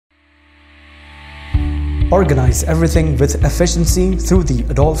Organize everything with efficiency through the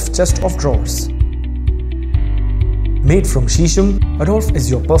Adolph Chest of Drawers. Made from Sheesham, Adolph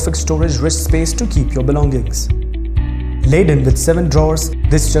is your perfect storage-rich space to keep your belongings. Laden with 7 drawers,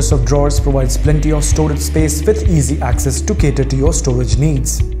 this chest of drawers provides plenty of storage space with easy access to cater to your storage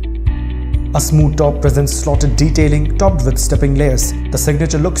needs. A smooth top presents slotted detailing topped with stepping layers, the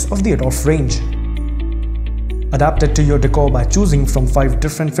signature looks of the Adolph range. Adapt it to your decor by choosing from 5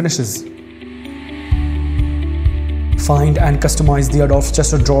 different finishes. Find and customize the Adolph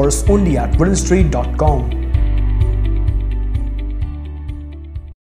Chest of Drawers only at woodenstreet.com.